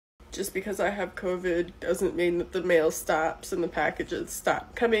Just because I have COVID doesn't mean that the mail stops and the packages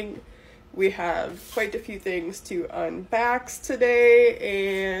stop coming. We have quite a few things to unbox today,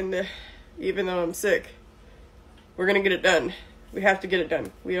 and even though I'm sick, we're gonna get it done. We have to get it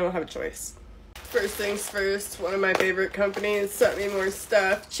done. We don't have a choice. First things first, one of my favorite companies sent me more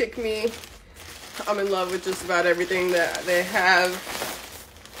stuff. Chick Me. I'm in love with just about everything that they have.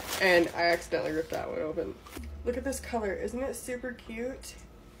 And I accidentally ripped that one open. Look at this color. Isn't it super cute?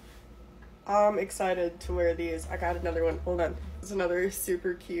 I'm excited to wear these. I got another one. Hold on. It's another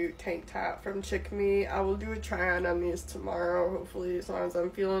super cute tank top from Chick Me. I will do a try on these tomorrow, hopefully, as long as I'm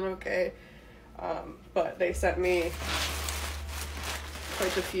feeling okay. But they sent me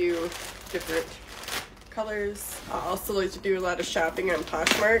quite a few different colors. I also like to do a lot of shopping on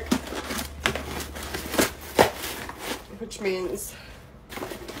Poshmark, which means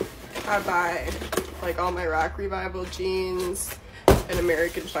I buy like all my Rock Revival jeans and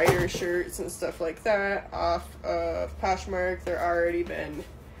American Fighter shirts and stuff like that off of Poshmark. They're already been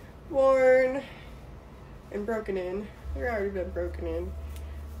worn and broken in. They're already been broken in.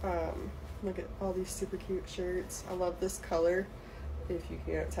 Look at all these super cute shirts. I love this color. If you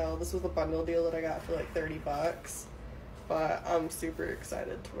can't tell, this was a bundle deal that I got for like 30 bucks, but I'm super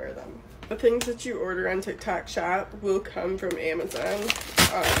excited to wear them. The things that you order on TikTok Shop will come from Amazon,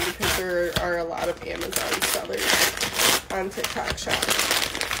 because there are a lot of Amazon sellers on TikTok Shop.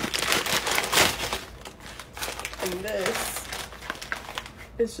 And this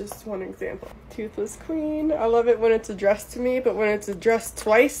is just one example. ToOthlessQueen. I love it when it's addressed to me, but when it's addressed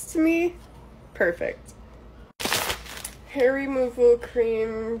twice to me, perfect. Hair removal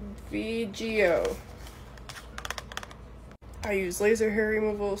cream VGO. I use laser hair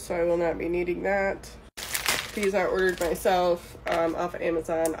removal, so I will not be needing that. These I ordered myself off of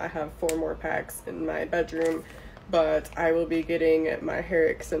Amazon. I have 4 more packs in my bedroom, but I will be getting my hair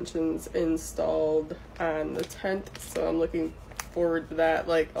extensions installed on the 10th, so I'm looking forward to that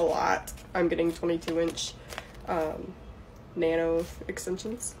like a lot. I'm getting 22-inch nano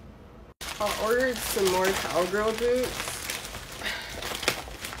extensions. I ordered some more Cowgirl boots.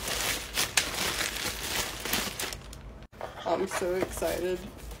 I'm so excited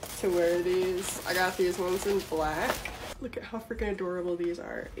to wear these. I got these ones in black. Look at how freaking adorable these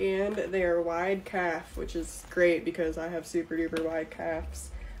are. And they are wide calf, which is great because I have super duper wide calves.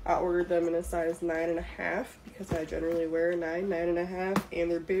 I ordered them in a size 9.5 because I generally wear 9.5, and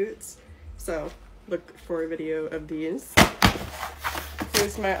they're boots. So look for a video of these.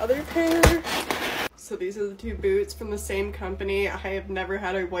 Here's my other pair. So these are the 2 boots from the same company. I have never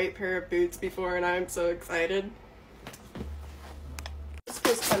had a white pair of boots before, and I'm so excited. This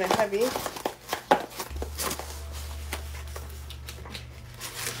feels kind of heavy.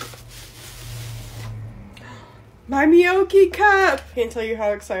 My Miyoki cup! Can't tell you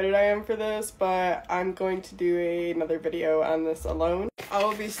how excited I am for this, but I'm going to do another video on this alone. I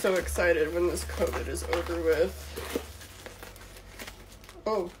will be so excited when this COVID is over with.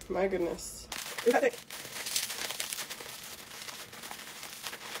 Oh my goodness.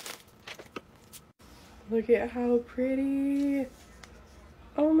 Look at how pretty.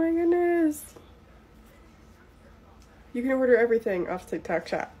 Oh my goodness. You can order everything off TikTok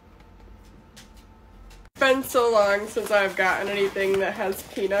Shop. It's been so long since I've gotten anything that has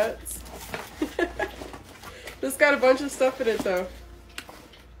peanuts. This got a bunch of stuff in it though.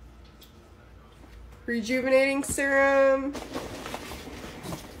 Rejuvenating serum.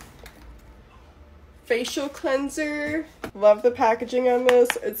 Facial cleanser. Love the packaging on this.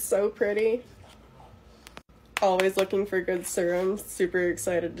 It's so pretty. Always looking for good serums. Super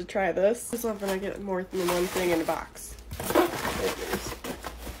excited to try this. I just love when I get more than one thing in a box.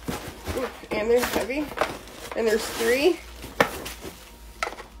 Ooh, and they're heavy. And there's 3.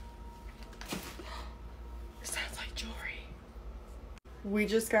 This sounds like jewelry. We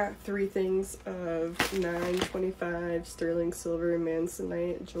just got 3 things of 925 sterling silver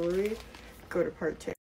Manzanite jewelry. Go to part 2.